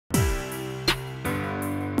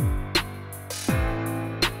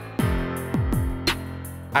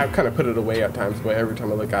I kind of put it away at times, but every time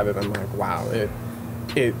I look at it, I'm like, wow,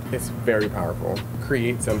 it's very powerful.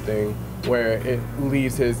 Create something where it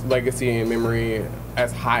leaves his legacy and memory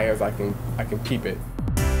as high as I can keep it.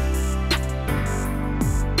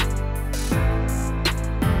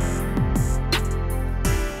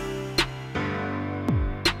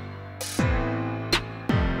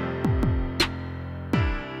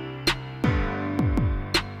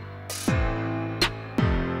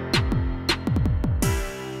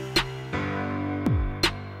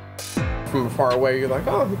 From far away, you're like,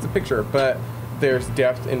 oh, it's a picture, but there's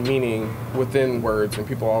depth and meaning within words, and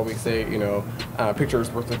people always say, you know, picture is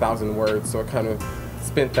worth 1,000 words, so I kind of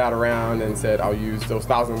spent that around and said I'll use those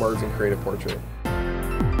 1,000 words and create a portrait.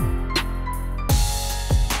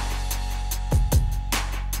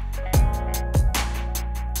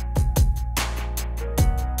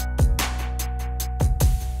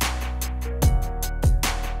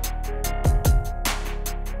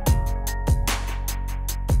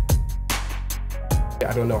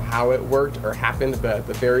 I don't know how it worked or happened, but at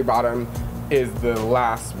the very bottom is the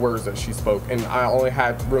last words that she spoke, and I only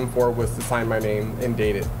had room for was to sign my name and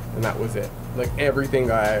date it, and that was it. Like everything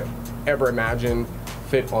that I ever imagined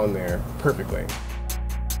fit on there perfectly.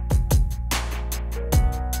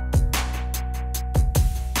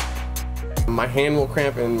 My hand will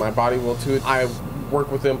cramp and my body will too. I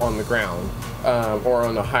work with them on the ground or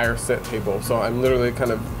on a higher set table, so I'm literally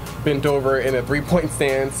kind of bent over in a three-point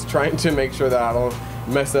stance trying to make sure that I don't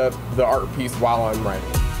mess up the art piece while I'm writing.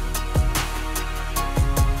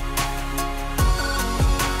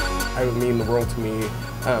 It would mean the world to me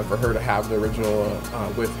for her to have the original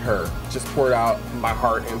with her. Just poured out my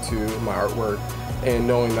heart into my artwork, and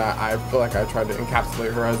knowing that I feel like I tried to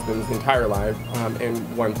encapsulate her husband's entire life in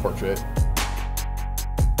one portrait.